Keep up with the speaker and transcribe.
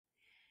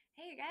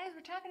Hey guys,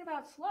 we're talking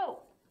about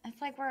slope.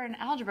 It's like we're in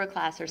algebra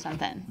class or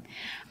something.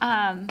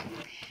 Um,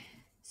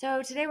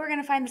 so today we're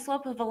going to find the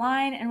slope of a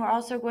line, and we're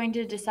also going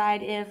to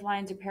decide if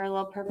lines are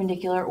parallel,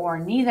 perpendicular, or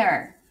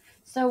neither.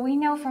 So we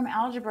know from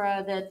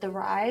algebra that the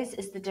rise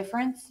is the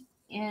difference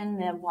in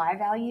the y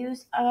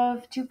values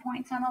of 2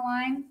 points on a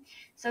line.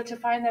 So to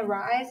find the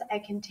rise, I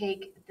can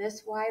take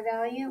this y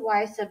value,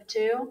 y sub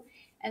 2,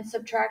 and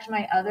subtract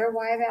my other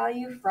y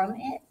value from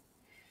it.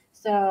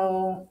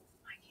 So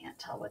I can't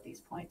tell what these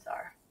points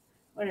are.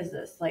 What is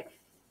this, like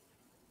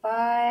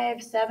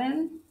 5,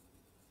 7?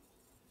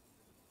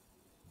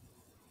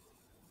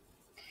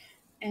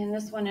 And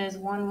this one is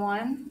 1,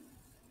 1.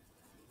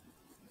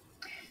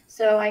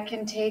 So I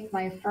can take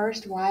my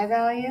first y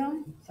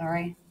value,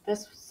 my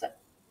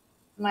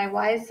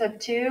y sub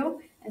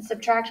 2, and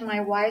subtract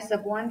my y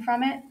sub 1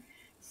 from it.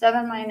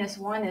 7 minus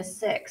 1 is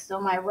 6. So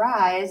my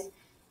rise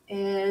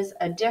is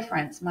a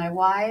difference. My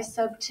y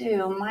sub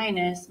 2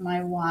 minus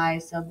my y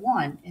sub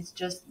 1. It's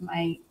just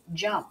my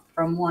jump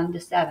from 1 to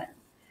 7.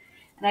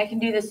 And I can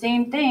do the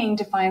same thing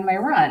to find my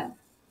run.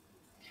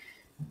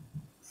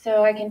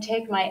 So I can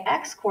take my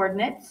x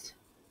coordinates,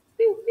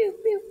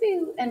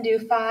 and do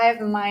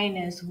 5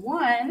 minus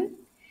 1,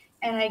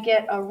 and I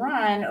get a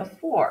run of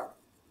 4,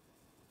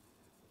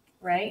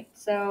 right?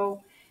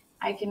 So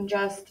I can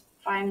just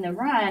find the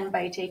run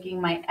by taking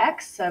my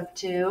x sub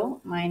 2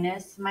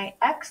 minus my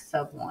x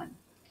sub 1.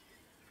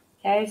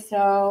 Okay,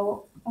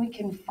 so we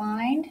can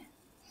find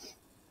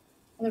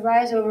the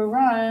rise over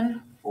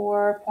run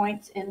for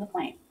points in the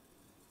plane.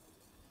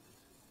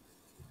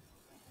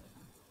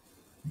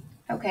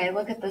 Okay,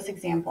 look at this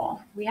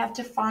example. We have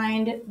to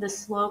find the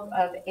slope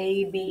of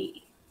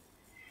AB.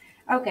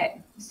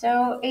 Okay,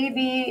 so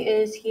AB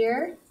is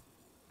here.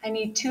 I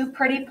need 2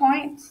 pretty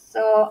points,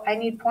 so I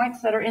need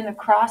points that are in the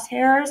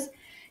crosshairs.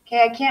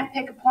 Okay, I can't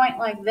pick a point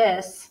like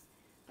this.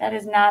 That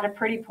is not a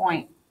pretty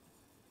point.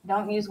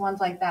 Don't use ones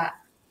like that.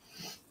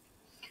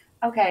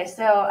 Okay,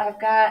 so I've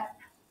got,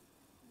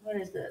 what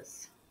is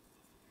this?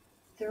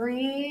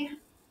 3,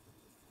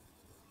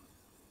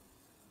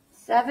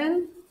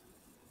 7.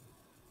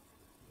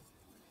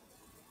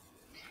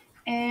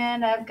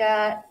 And I've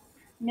got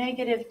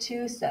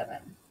 -2,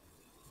 7.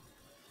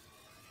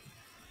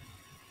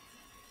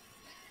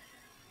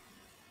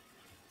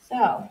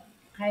 So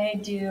I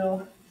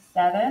do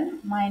 7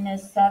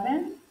 minus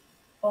 7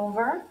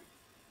 over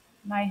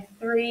my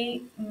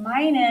 3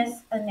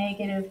 minus a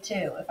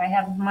 -2. If I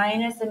have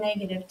minus a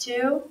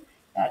 -2,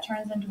 that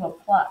turns into a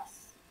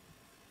plus.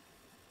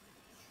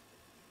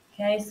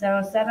 Okay,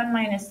 so 7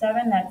 minus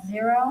 7, that's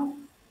 0.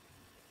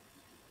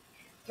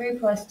 3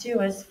 plus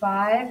 2 is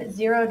 5.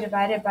 0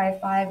 divided by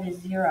 5 is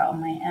 0.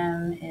 My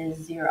m is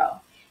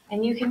 0.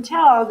 And you can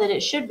tell that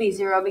it should be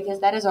 0 because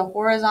that is a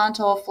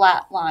horizontal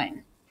flat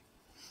line.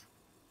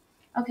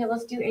 Okay,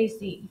 let's do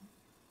AC.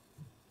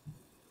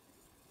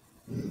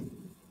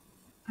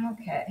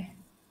 Okay,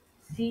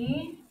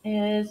 C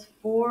is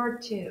 4,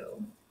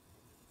 2.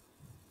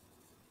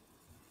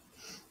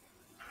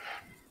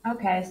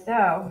 Okay,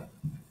 so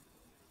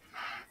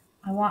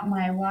I want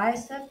my y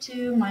sub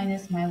 2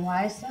 minus my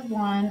y sub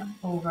 1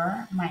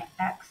 over my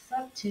x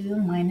sub 2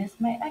 minus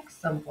my x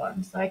sub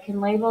 1. So I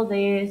can label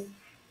these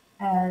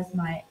as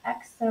my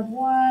x sub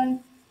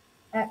 1,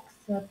 x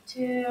sub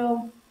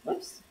 2,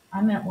 whoops,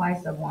 I meant y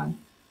sub 1,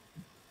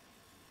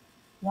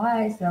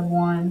 y sub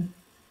 1,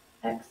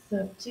 x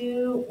sub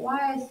 2,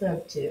 y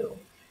sub 2.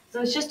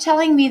 So it's just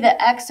telling me the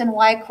x and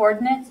y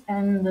coordinates,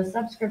 and the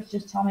subscripts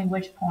just tell me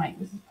which point.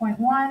 This is point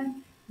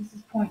 1, this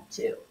is point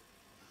 2.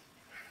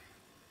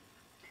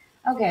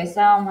 Okay,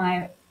 so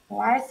my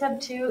y sub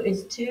 2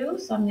 is 2,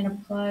 so I'm going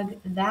to plug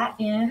that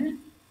in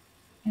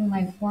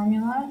my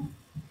formula.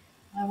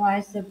 My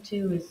y sub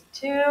 2 is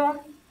 2.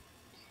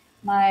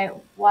 My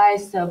y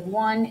sub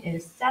 1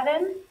 is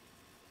 7.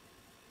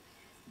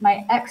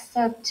 My x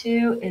sub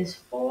 2 is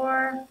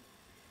 4.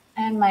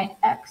 And my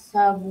x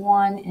sub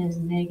 1 is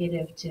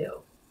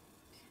 -2.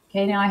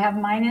 Okay, now I have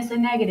minus a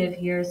negative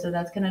here, so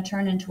that's going to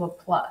turn into a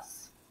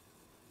plus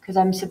because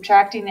I'm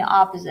subtracting the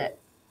opposite.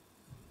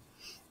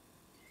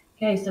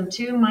 Okay, so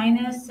 2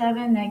 minus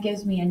 7, that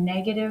gives me a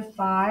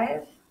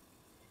 -5.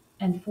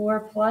 And 4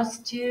 plus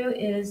 2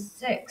 is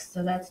 6,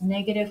 so that's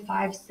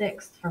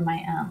 -5/6 for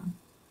my m.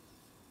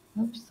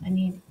 Oops, I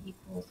need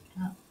equals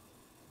up.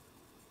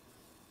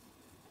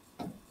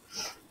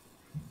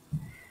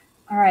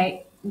 All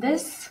right,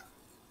 this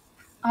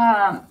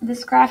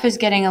graph is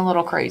getting a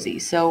little crazy,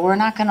 so we're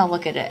not going to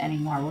look at it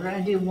anymore. We're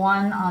going to do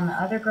one on the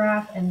other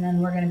graph, and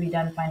then we're going to be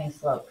done finding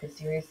slope, because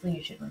seriously,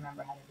 you should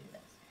remember how to do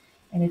this.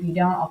 And if you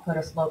don't, I'll put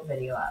a slope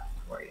video up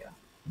for you.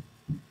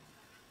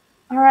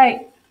 All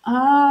right,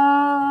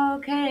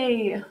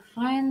 okay,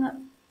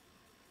 find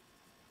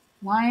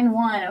line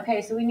 1.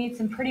 Okay, so we need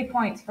some pretty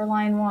points for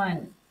line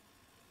 1.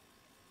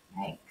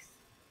 Yikes.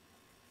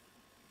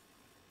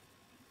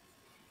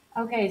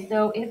 Okay,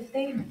 so if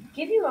they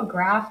give you a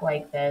graph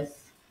like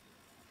this,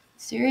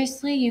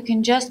 seriously, you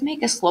can just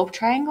make a slope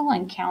triangle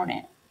and count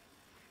it.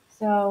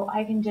 So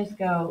I can just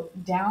go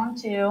down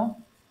 2,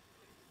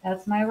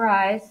 that's my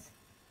rise,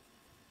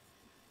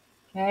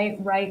 Okay,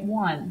 right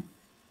 1.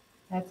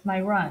 That's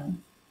my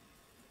run.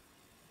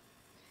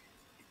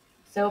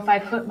 So if I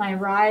put my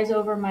rise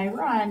over my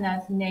run,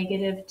 that's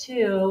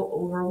 -2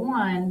 over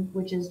 1,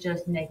 which is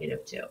just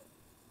 -2.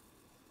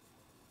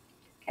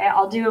 Okay,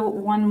 I'll do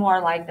one more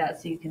like that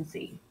so you can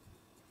see.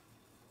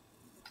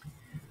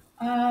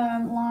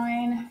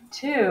 Line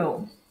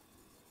 2.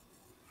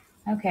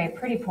 Okay,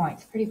 pretty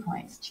points, pretty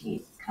points.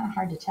 Geez, it's kind of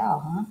hard to tell,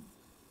 huh?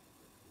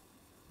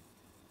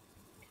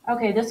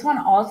 Okay, this one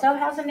also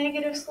has a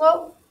negative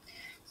slope.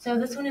 So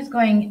this one is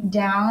going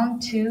down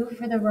 2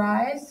 for the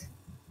rise,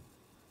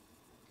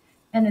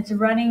 and it's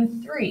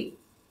running 3.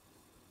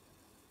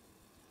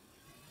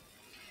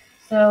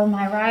 So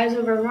my rise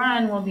over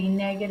run will be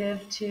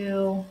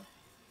 -2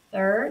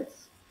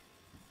 thirds.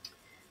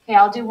 Okay,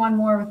 I'll do one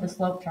more with the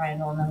slope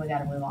triangle, and then we got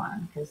to move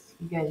on because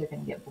you guys are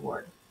going to get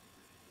bored.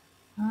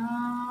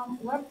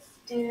 Let's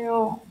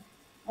do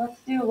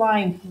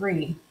line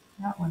 3.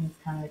 That one's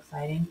kind of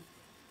exciting.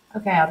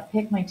 Okay, I'll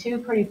pick my 2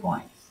 pretty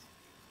points.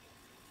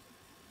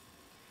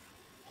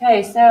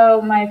 Okay,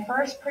 so my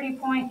first pretty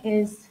point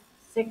is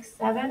 6,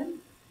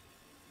 7.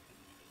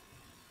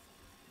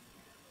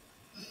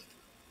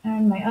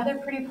 And my other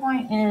pretty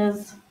point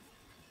is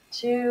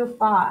 2,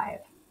 5.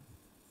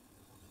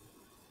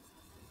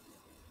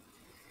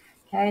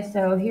 Okay,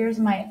 so here's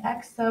my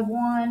x sub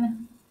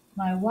 1,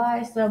 my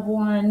y sub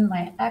 1,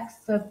 my x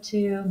sub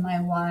 2,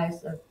 my y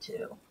sub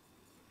 2.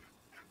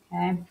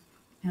 Okay,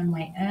 and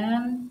my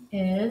m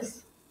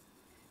is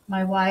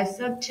my y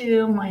sub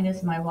 2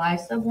 minus my y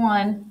sub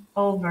 1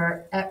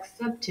 over x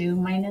sub 2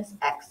 minus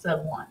x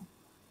sub 1.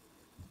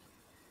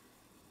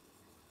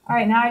 All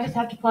right, now I just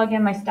have to plug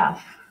in my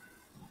stuff.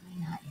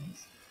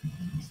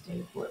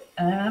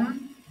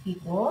 M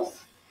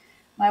equals,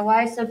 my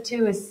y sub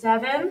 2 is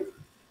 7,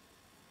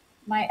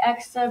 my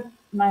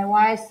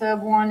y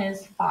sub 1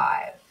 is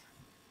 5,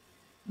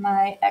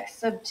 my x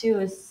sub 2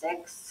 is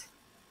 6,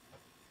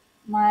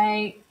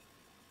 my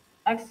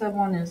x sub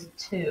 1 is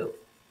 2.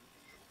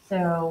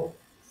 So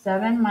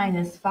 7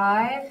 minus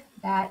 5,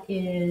 that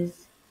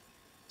is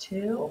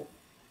 2,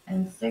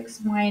 and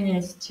 6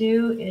 minus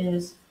 2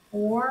 is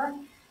 4.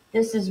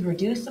 This is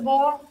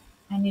reducible.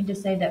 I need to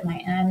say that my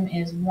m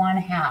is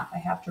 1/2. I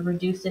have to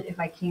reduce it if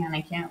I can.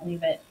 I can't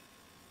leave it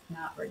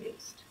not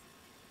reduced.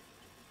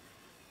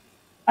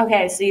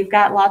 Okay, so you've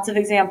got lots of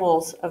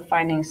examples of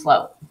finding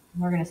slope.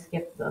 We're going to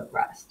skip the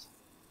rest.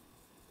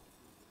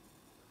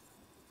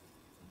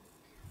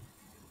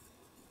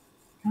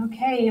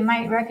 Okay, you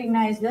might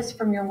recognize this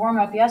from your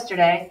warm-up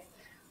yesterday.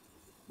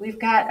 We've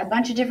got a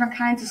bunch of different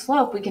kinds of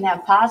slope. We can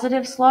have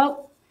positive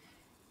slope,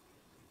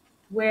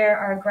 where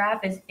our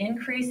graph is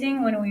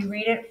increasing when we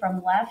read it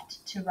from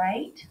left to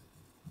right.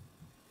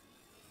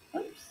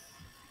 Oops,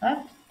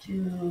 left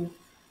to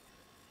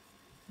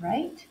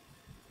right.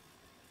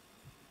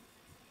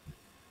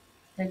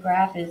 The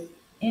graph is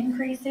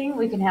increasing.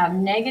 We can have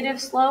negative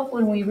slope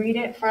when we read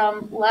it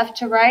from left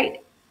to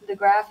right. The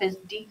graph is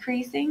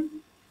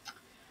decreasing.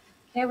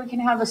 Okay, we can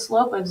have a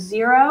slope of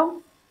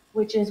 0,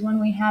 which is when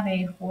we have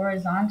a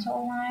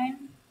horizontal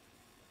line.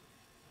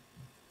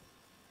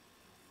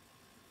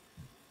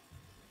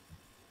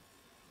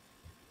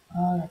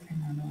 Oh, that's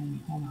kind of annoying me.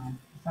 Hold on.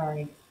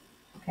 Sorry.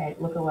 Okay,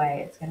 look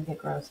away. It's going to get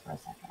gross for a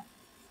second.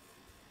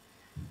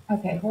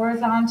 Okay,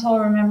 horizontal,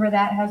 remember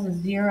that has a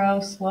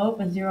 0 slope,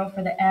 a 0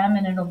 for the m,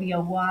 and it'll be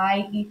a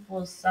y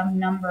equals some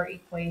number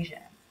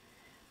equation.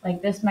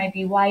 Like this might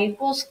be y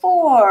equals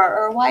 4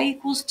 or y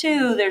equals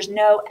 2. There's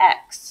no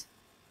x.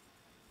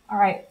 All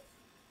right,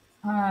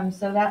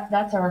 so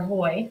that's our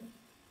HOI.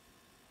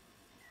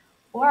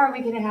 Or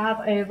we could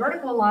have a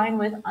vertical line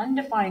with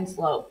undefined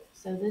slope.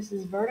 So this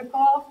is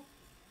vertical.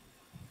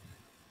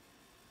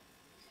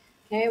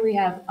 Okay, we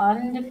have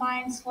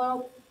undefined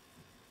slope.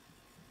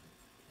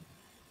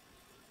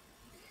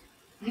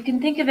 You can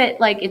think of it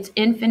like it's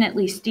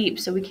infinitely steep,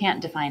 so we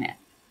can't define it.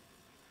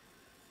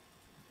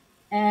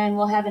 And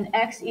we'll have an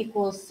x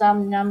equals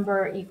some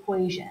number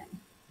equation.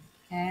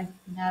 Okay, and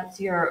that's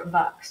your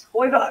bucks.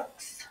 Hoi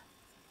bucks.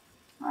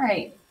 All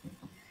right.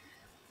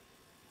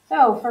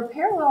 So for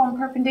parallel and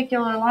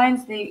perpendicular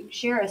lines, they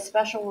share a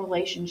special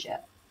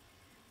relationship.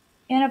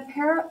 In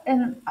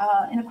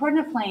a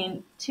coordinate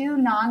plane, two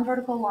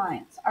non-vertical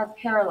lines are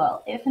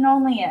parallel if and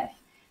only if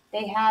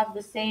they have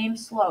the same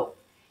slope,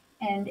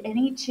 and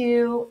any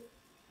two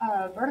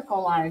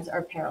vertical lines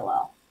are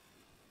parallel.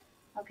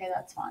 Okay,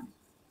 that's fun.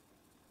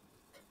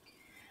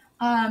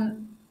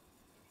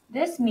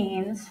 This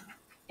means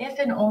if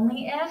and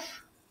only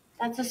if.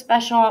 That's a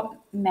special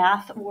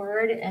math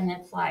word, and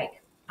it's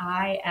like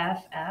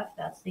IFF.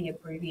 That's the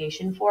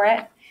abbreviation for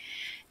it.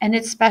 And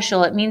it's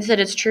special. It means that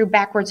it's true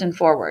backwards and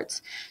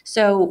forwards.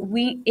 So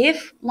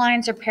if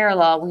lines are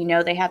parallel, we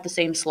know they have the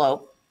same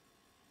slope.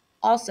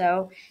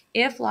 Also,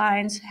 if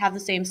lines have the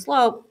same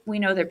slope, we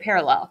know they're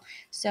parallel.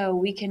 So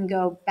we can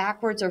go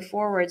backwards or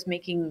forwards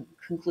making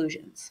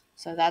conclusions.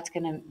 So that's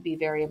going to be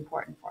very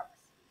important for us.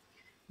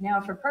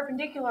 Now, for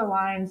perpendicular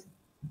lines,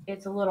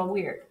 it's a little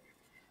weird.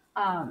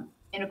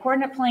 In a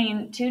coordinate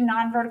plane, two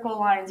non-vertical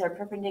lines are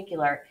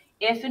perpendicular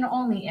if and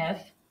only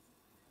if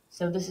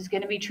So this is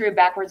going to be true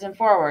backwards and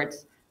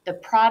forwards. The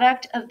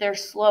product of their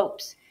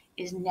slopes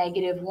is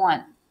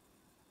 -1.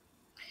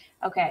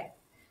 Okay,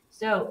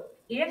 so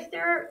if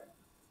their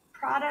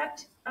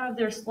product of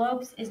their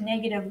slopes is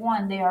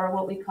 -1, they are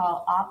what we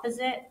call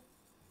opposite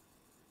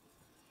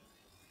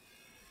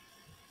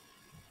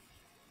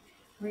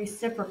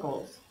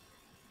reciprocals.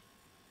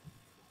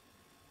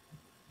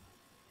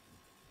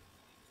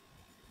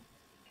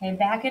 Okay,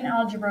 back in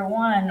Algebra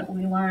 1,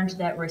 we learned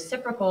that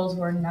reciprocals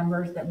were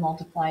numbers that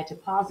multiply to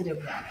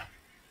 +1.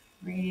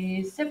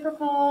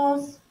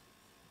 Reciprocals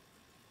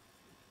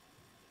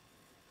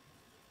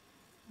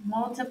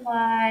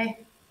multiply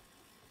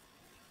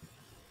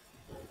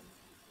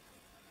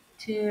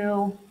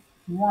to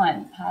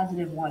 1,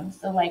 +1.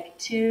 So like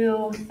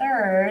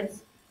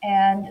 2/3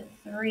 and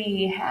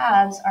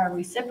 3/2 are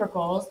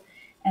reciprocals.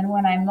 And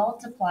when I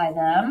multiply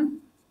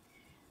them,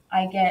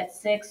 I get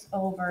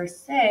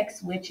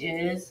 6/6, which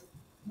is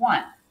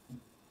 1.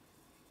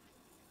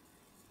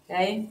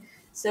 Okay,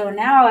 so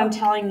now I'm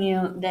telling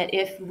you that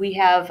if we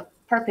have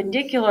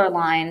perpendicular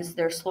lines,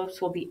 their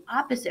slopes will be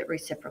opposite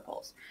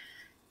reciprocals.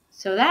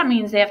 So that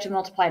means they have to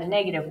multiply to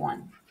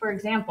 -1. For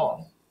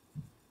example,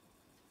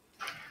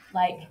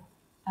 like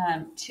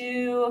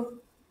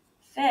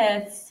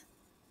 2/5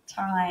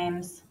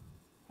 times,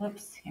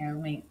 whoops, here,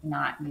 let me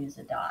not use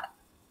a dot.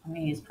 I'm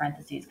going to use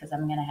parentheses because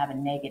I'm going to have a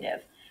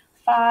negative.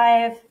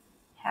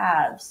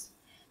 5/2.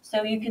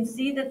 So you can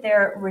see that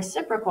they're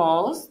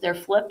reciprocals. They're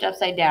flipped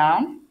upside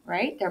down,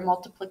 right? They're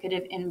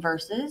multiplicative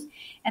inverses,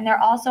 and they're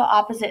also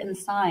opposite in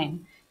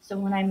sign. So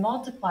when I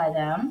multiply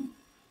them,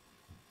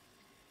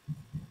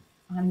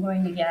 I'm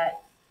going to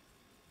get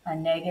a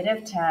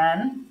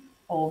 -10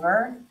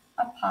 over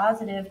a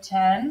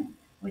 +10,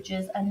 which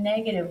is a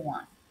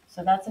 -1.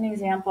 So that's an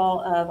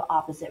example of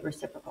opposite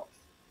reciprocals.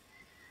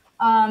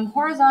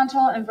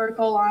 Horizontal and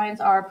vertical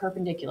lines are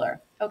perpendicular.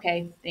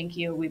 Okay, thank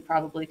you. We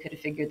probably could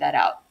have figured that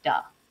out.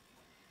 Duh.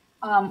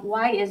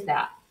 Why is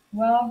that?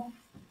 Well,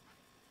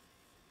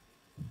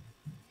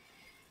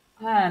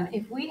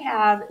 if we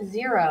have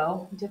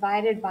 0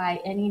 divided by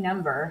any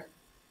number,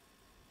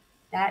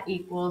 that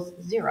equals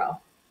 0,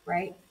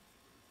 right?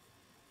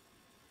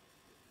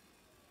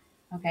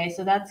 Okay,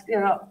 so that's,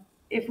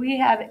 if we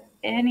have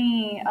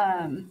any,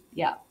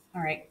 yeah,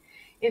 all right.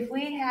 If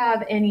we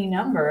have any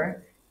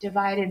number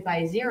divided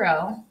by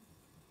 0,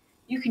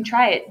 you can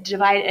try it.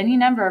 Divide any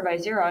number by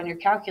 0 on your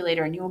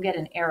calculator and you will get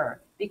an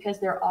error because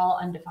they're all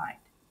undefined.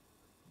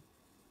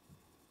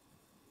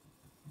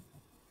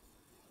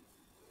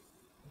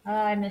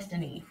 I missed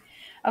an E.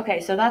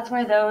 Okay, so that's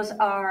why those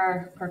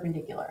are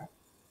perpendicular.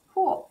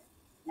 Cool.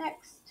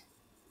 Next.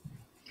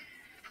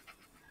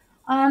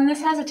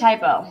 This has a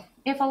typo.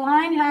 If a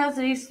line has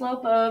a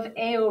slope of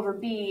A over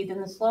B, then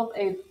the slope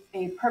of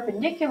a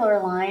perpendicular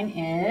line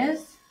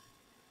is,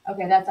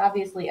 okay, that's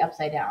obviously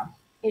upside down.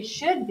 It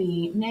should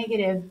be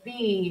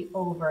 -B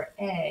over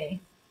A.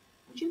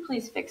 Would you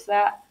please fix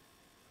that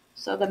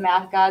so the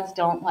math gods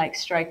don't like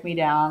strike me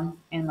down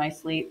in my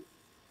sleep?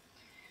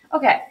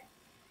 Okay.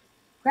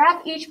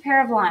 Graph each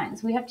pair of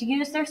lines. We have to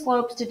use their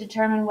slopes to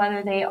determine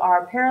whether they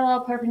are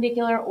parallel,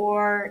 perpendicular,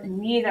 or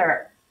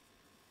neither.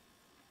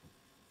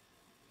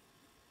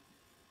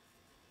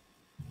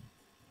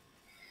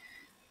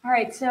 All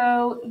right,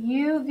 so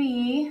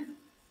UV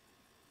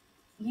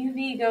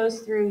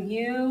goes through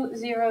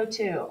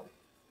U02.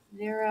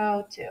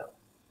 0, 2.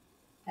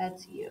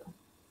 That's U.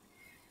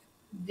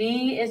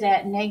 V is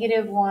at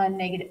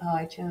 -1, oh,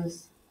 I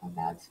chose a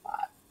bad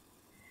spot.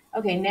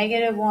 Okay,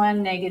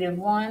 -1,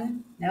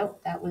 -1. Nope,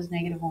 that was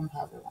 -1,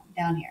 +1.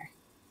 Down here.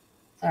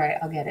 Sorry,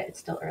 I'll get it. It's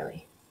still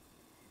early.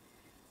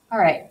 All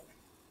right.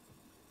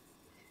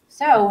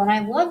 So when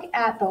I look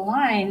at the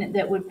line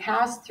that would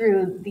pass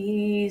through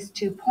these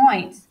 2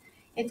 points,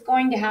 it's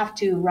going to have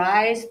to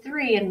rise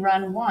 3 and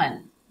run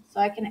 1. So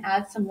I can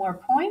add some more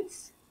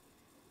points.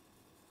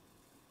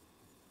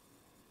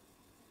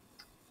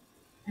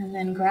 And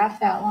then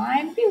graph that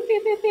line. Pew, pew,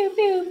 pew, pew,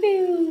 pew,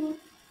 pew.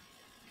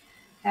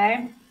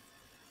 Okay.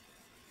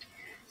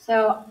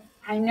 So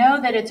I know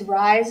that its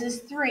rise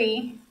is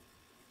 3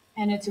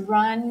 and its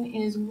run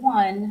is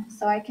 1.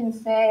 So I can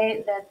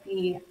say that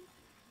the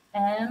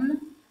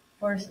M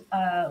for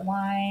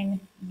line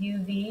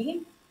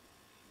UV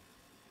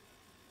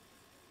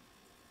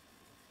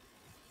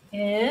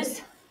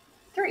is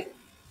 3.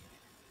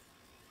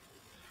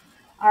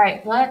 All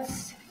right,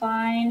 let's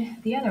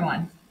find the other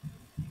one.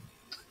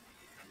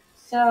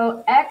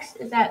 So X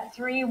is at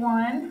 3,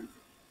 1.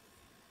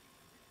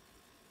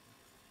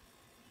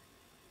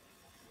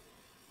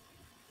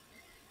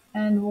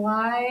 And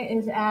Y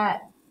is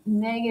at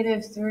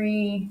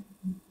 -3,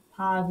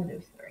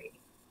 +3.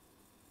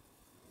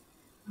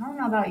 I don't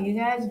know about you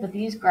guys, but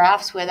these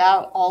graphs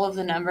without all of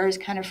the numbers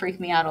kind of freak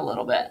me out a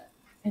little bit.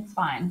 It's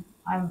fine.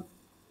 I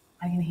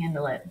can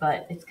handle it,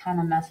 but it's kind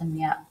of messing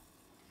me up.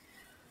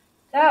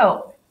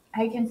 So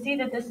I can see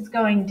that this is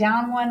going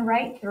down 1,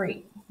 right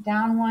 3,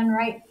 down 1,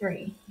 right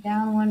 3,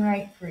 down 1,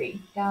 right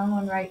 3, down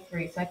 1, right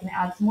 3. So I can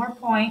add some more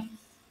points.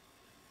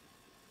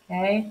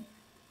 Okay,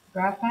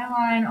 graph my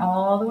line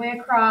all the way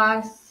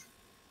across.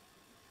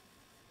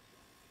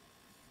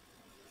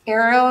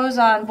 arrows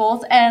on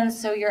both ends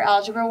so your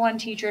Algebra 1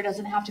 teacher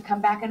doesn't have to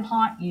come back and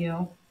haunt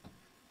you.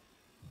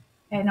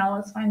 Okay, now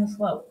let's find the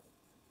slope.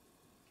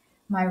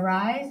 My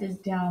rise is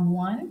down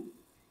 1,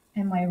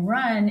 and my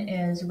run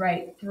is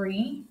right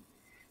 3.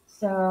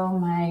 So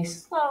my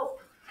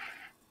slope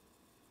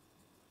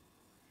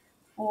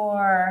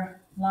for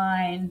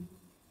line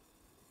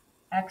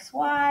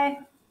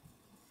xy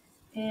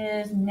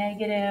is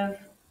negative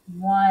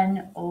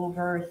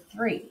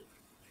 1/3.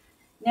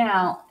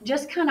 Now,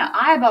 just kind of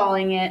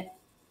eyeballing it,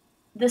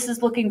 this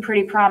is looking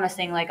pretty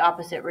promising, like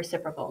opposite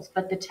reciprocals.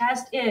 But the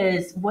test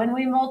is, when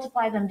we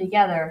multiply them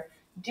together,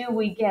 do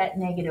we get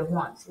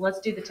 -1? So let's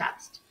do the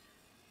test.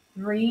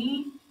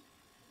 3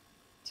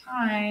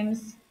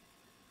 times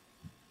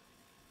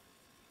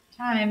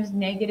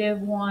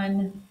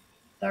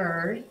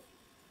 -1/3.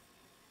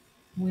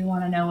 We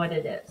want to know what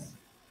it is.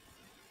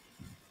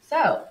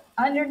 So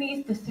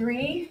underneath the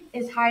 3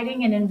 is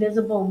hiding an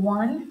invisible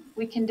 1.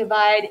 We can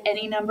divide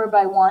any number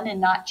by 1 and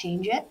not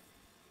change it.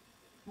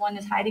 1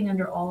 is hiding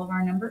under all of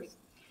our numbers.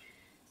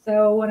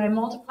 So when I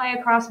multiply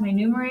across my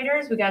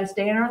numerators, we got to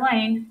stay in our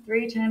lane.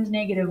 3 times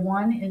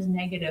 -1 is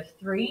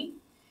 -3.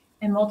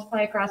 And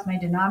multiply across my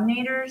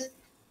denominators,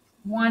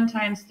 1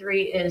 times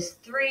 3 is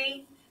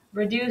 3.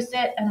 Reduce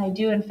it, and I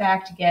do in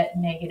fact get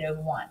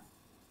 -1.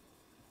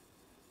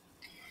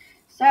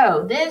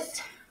 So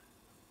this,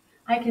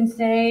 I can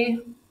say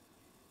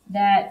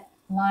that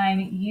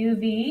line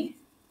UV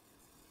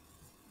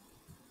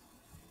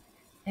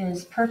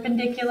is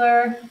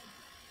perpendicular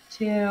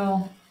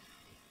to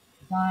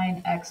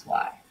line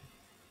XY.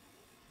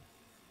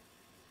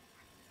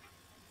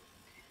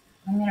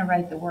 I'm going to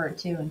write the word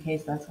too in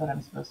case that's what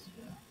I'm supposed to do.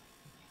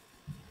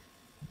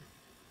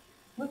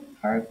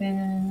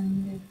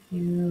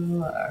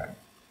 Perpendicular.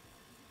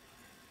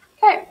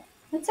 Okay,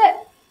 that's it.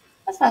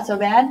 That's not so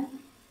bad.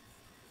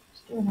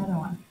 Let's do another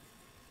one.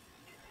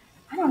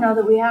 I don't know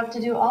that we have to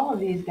do all of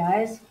these,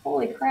 guys.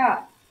 Holy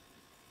crap.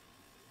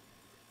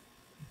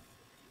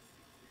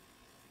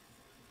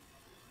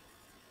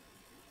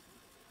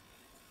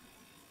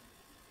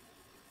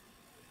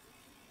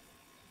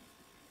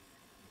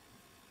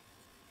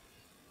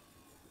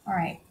 All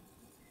right.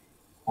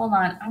 Hold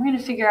on. I'm going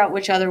to figure out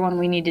which other one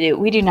we need to do.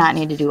 We do not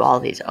need to do all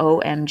of these.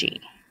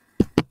 OMG.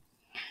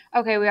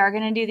 Okay, we are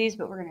going to do these,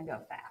 but we're going to go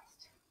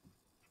fast.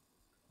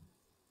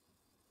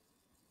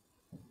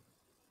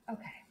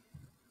 Okay.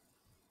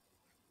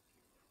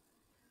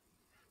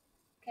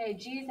 Okay,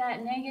 G's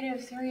at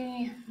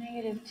 -3,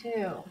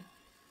 -2.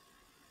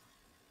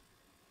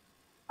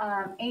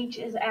 H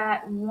is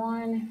at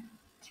 1,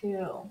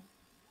 2.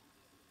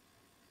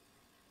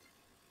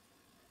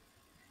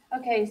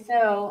 Okay,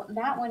 so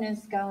that one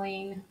is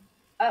going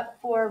up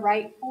 4,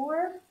 right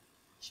 4.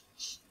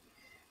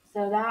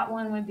 So that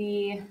one would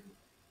be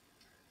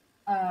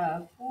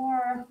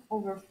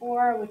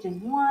 4/4, which is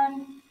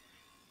 1.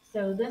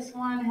 So this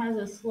one has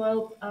a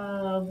slope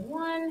of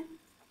 1.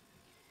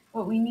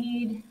 What we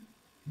need,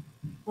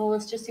 well,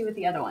 let's just see what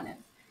the other one is.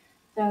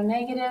 So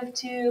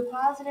 -2,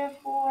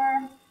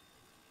 +4,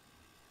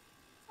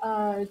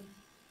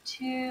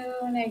 2,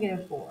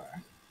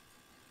 -4.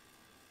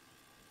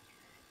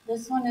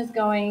 This one is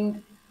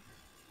going,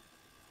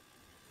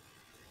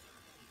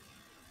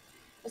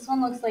 this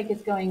one looks like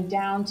it's going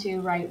down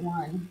to right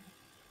 1.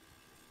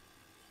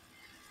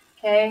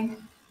 Okay.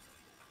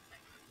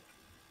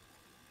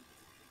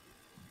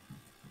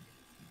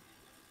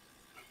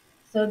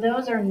 So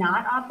those are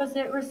not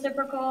opposite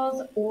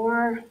reciprocals,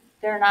 or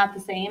they're not the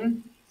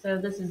same. So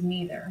this is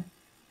neither.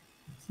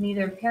 It's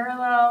neither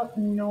parallel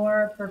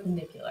nor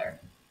perpendicular.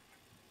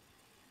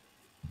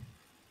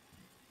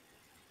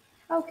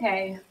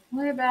 Okay,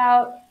 what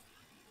about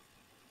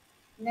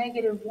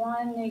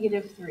 -1,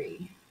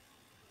 -3?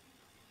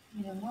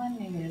 -1,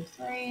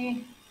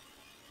 -3,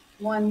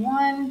 1,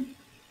 1.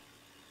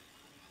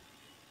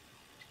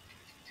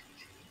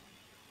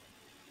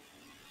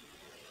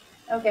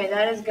 Okay,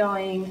 that is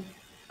going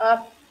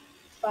up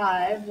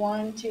 5.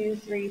 1, 2,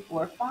 3,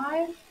 4,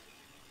 5.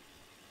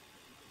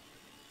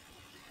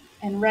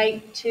 And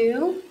right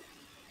 2.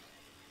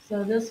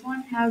 So this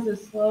one has a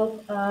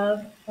slope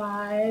of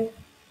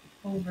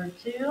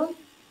 5/2.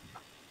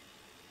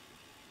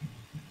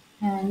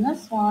 And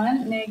this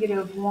one,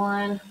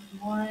 -1,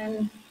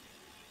 1,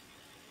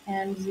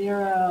 and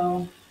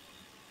 0,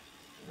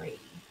 3.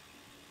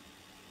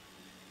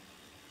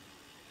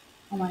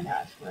 Oh my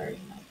gosh, where is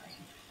my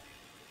brain?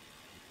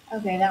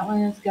 Okay, that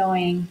one is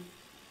going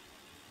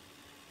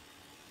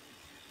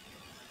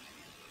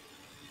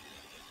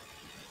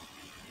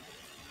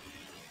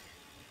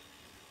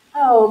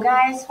oh,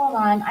 guys, hold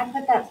on. I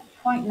put that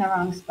point in the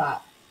wrong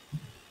spot.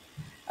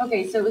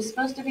 Okay, so it was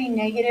supposed to be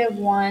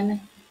 -1,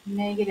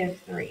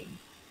 -3.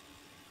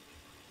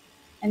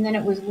 And then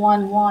it was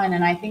 1, 1,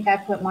 and I think I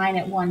put mine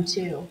at 1,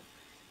 2.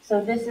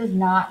 So this is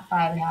not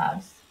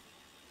 5/2.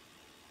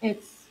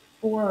 It's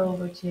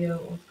 4/2.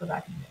 Let's go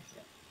back and fix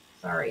it.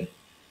 Sorry.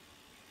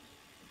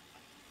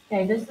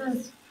 Okay, this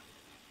is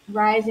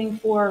rising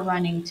 4,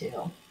 running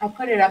 2. I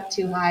put it up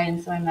too high,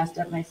 and so I messed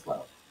up my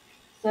slope.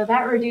 So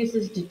that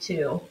reduces to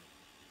 2.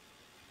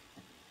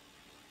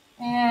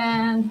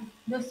 And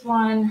this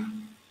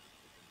one,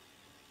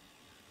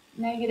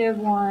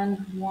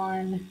 -1,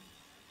 1,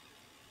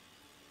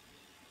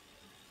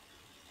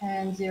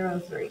 and 0,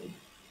 3.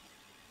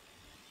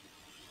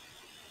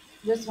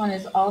 This one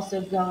is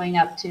also going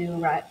up to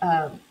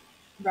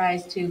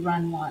rise to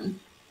run 1.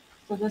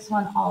 So this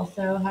one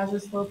also has a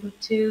slope of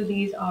 2.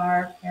 These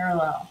are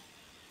parallel.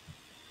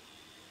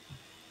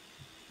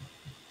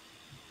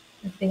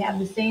 If they have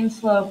the same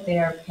slope, they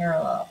are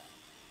parallel.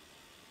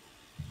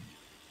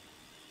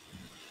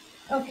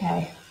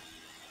 Okay.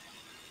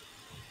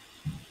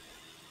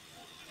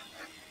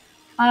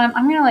 I'm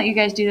going to let you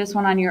guys do this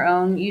one on your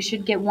own. You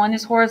should get one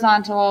is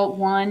horizontal,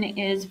 one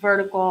is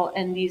vertical,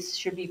 and these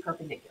should be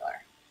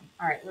perpendicular.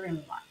 All right, we're going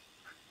to move on.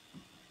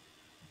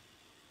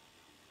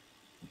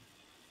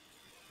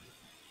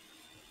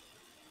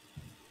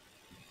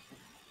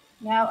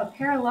 Now, a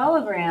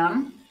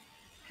parallelogram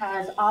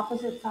has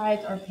opposite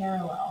sides are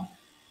parallel.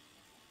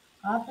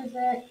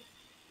 Opposite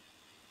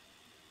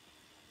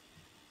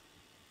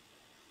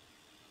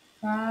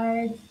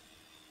sides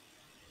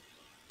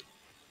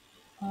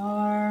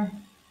are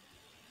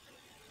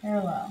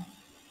parallel.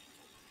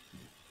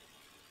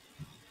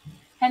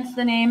 Hence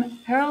the name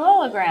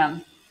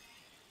parallelogram.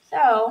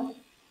 So,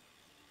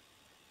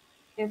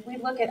 if we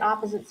look at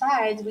opposite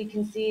sides, we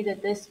can see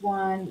that this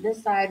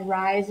side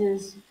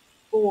rises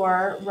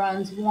 4,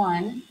 runs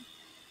 1,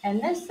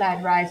 and this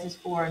side rises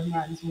 4 and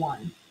runs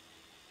 1.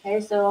 Okay,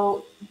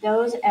 so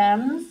those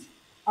M's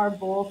are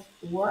both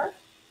 4,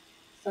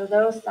 so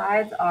those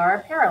sides are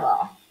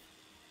parallel.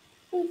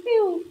 Pew,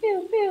 pew,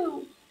 pew,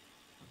 pew.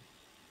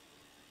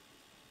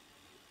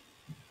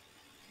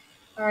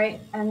 All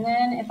right, and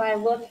then if I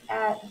look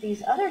at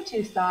these other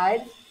two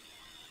sides,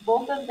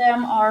 both of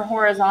them are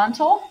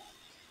horizontal.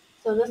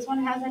 So this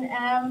one has an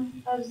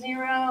M of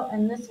 0,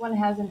 and this one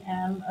has an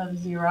M of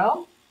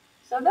 0.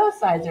 So those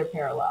sides are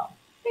parallel.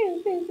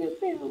 Pew, pew, pew,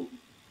 pew.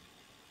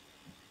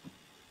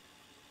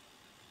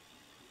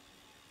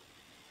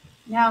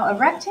 Now, a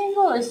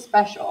rectangle is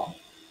special.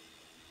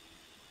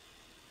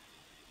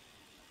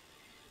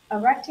 A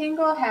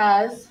rectangle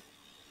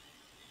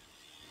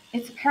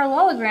it's a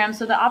parallelogram,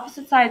 so the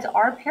opposite sides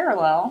are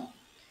parallel,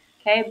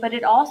 okay, but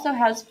it also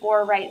has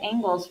 4 right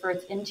angles for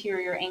its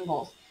interior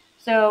angles.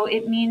 So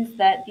it means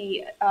that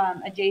the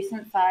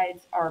adjacent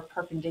sides are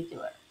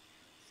perpendicular.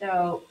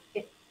 So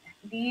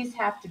these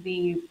have to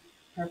be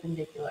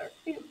perpendicular.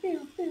 Pew,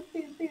 pew, pew,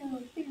 pew,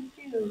 pew, pew,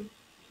 pew.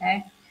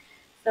 Okay,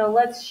 so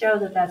let's show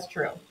that that's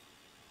true.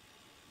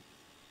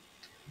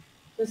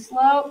 The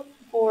slope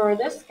for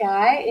this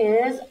guy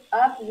is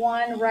up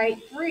 1,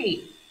 right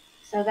 3.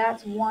 So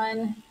that's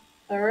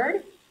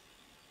 1/3.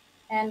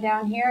 And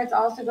down here, it's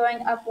also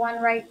going up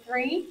 1, right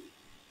 3.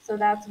 So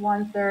that's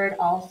 1/3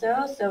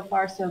 also. So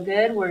far, so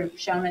good. We're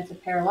shown it's a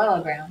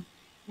parallelogram.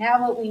 Now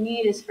what we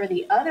need is for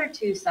the other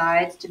two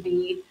sides to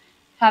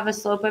have a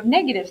slope of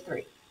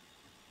 -3.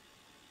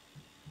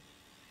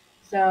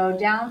 So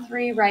down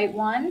 3, right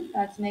 1,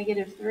 that's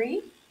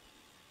 -3.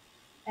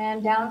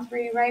 And down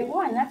 3, right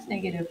 1, that's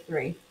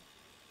 -3.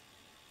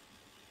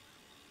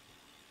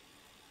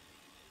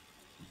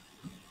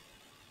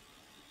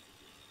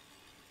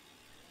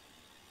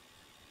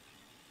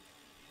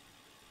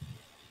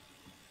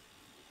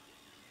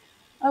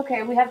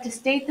 Okay, we have to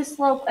state the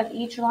slope of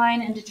each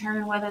line and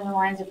determine whether the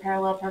lines are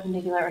parallel,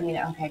 perpendicular, or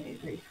neither. Okay, good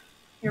grief.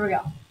 Here we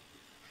go.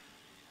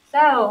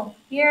 So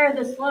here are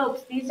the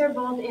slopes. These are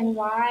both in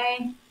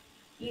y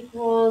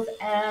equals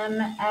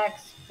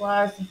mx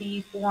plus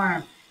b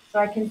form. So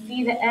I can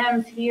see the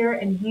m's here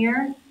and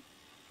here.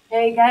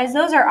 Okay, guys,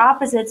 those are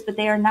opposites, but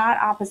they are not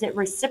opposite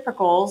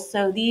reciprocals.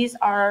 So these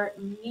are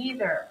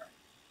neither.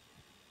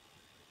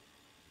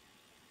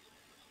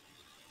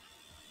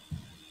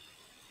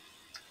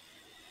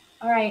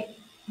 All right,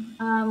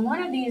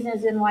 one of these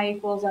is in y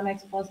equals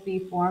mx plus b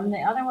form.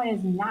 The other one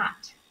is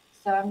not.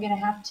 So I'm going to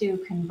have to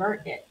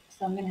convert it.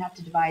 So I'm going to have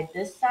to divide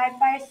this side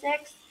by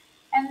 6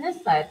 and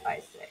this side by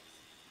 6.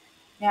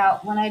 Now,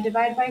 when I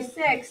divide by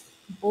 6,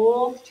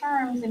 both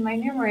terms in my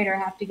numerator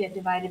have to get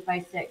divided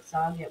by 6. So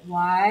I'll get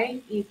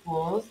y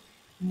equals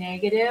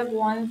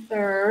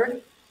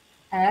 -1/3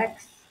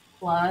 x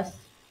plus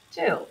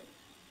 2.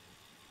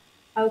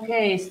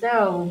 Okay,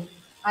 so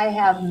I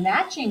have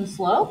matching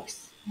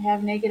slopes. I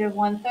have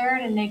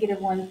 -1/3 and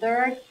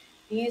 -1/3.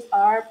 These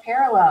are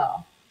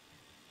parallel.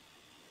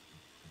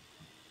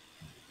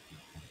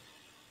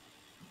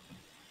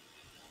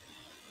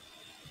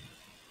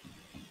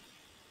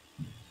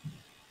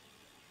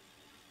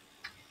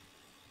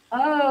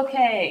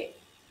 Okay,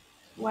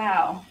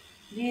 wow,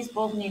 these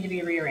both need to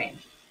be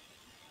rearranged.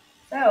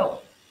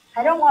 So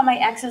I don't want my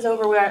x's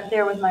over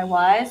there with my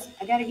y's.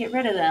 I got to get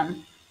rid of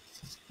them.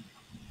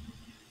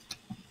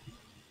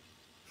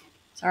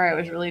 Sorry, I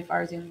was really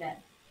far zoomed in.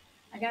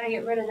 I got to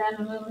get rid of them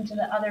and move them to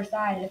the other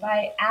side. If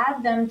I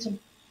add them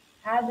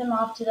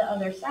off to the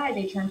other side,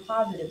 they turn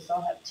positive. So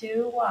I'll have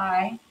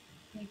 2y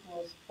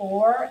equals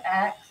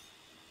 4x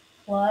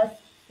plus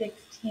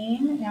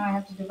 16. Now I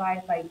have to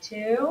divide by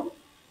 2.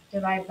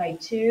 Divide by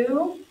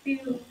 2.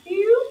 Pew,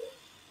 pew.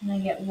 And I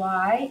get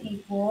y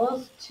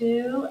equals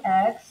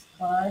 2x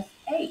plus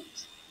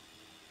 8.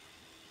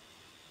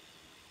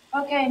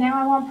 Okay,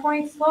 now I want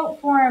point-slope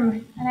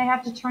form, and I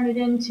have to turn it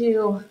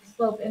into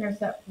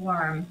slope-intercept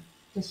form.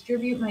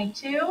 Distribute my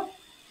 2,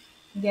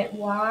 get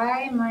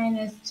y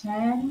minus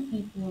 10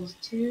 equals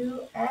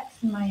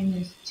 2x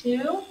minus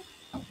 2.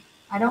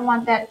 I don't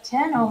want that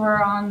 10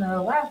 over on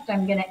the left.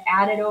 I'm going to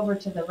add it over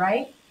to the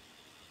right.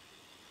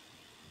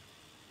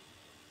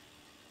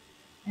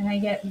 And I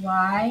get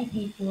y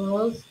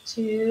equals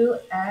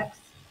 2x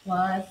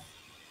plus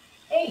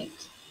 8.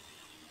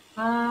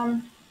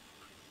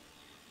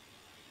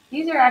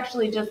 These are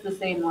actually just the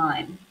same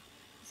line.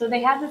 So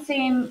they have the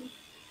same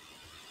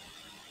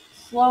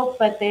slope,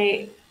 but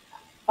they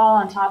fall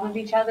on top of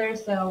each other.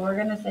 So we're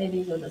going to say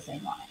these are the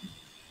same line.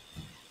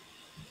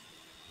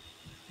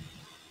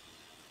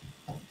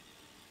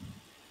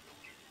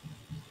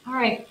 All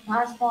right,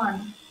 last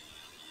one.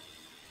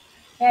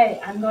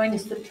 Okay, I'm going to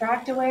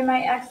subtract away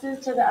my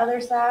x's to the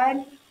other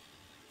side.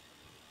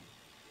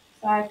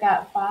 So I've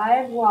got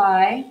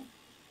 5y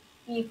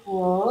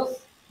equals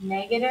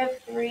negative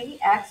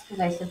 3x, because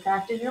I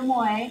subtracted them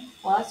away,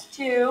 plus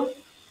 2.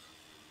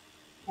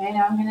 Okay,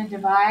 now I'm going to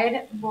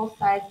divide both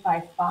sides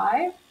by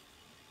 5.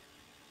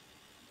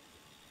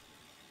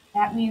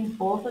 That means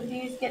both of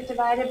these get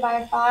divided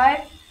by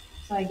 5.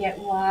 So I get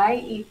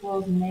y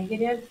equals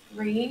negative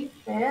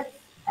 3/5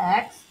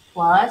 x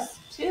plus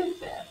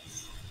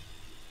 2/5.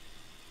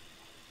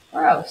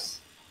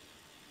 Gross.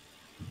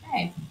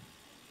 Okay.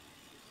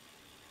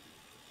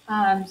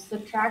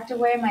 Subtract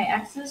away my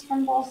x's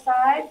from both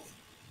sides.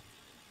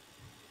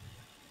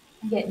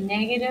 I get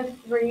negative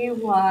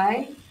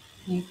 3y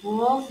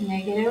equals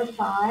negative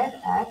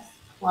 5x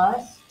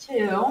plus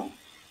 2.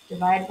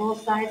 Divide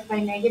both sides by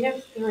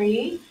negative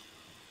 3.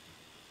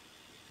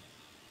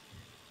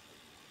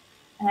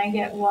 And I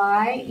get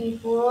y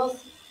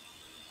equals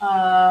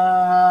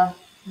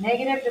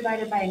negative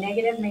divided by a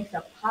negative makes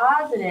a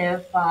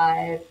positive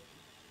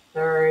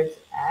 5/3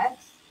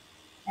 x.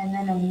 And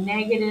then a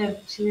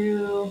negative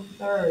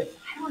 2/3.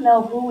 I don't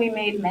know who we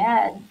made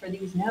mad for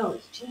these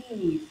notes.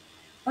 Jeez.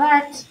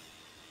 But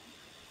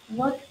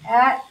look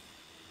at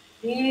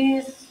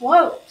these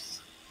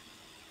slopes.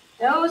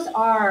 Those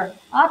are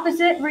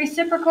opposite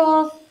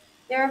reciprocals.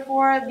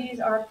 Therefore, these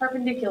are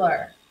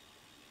perpendicular.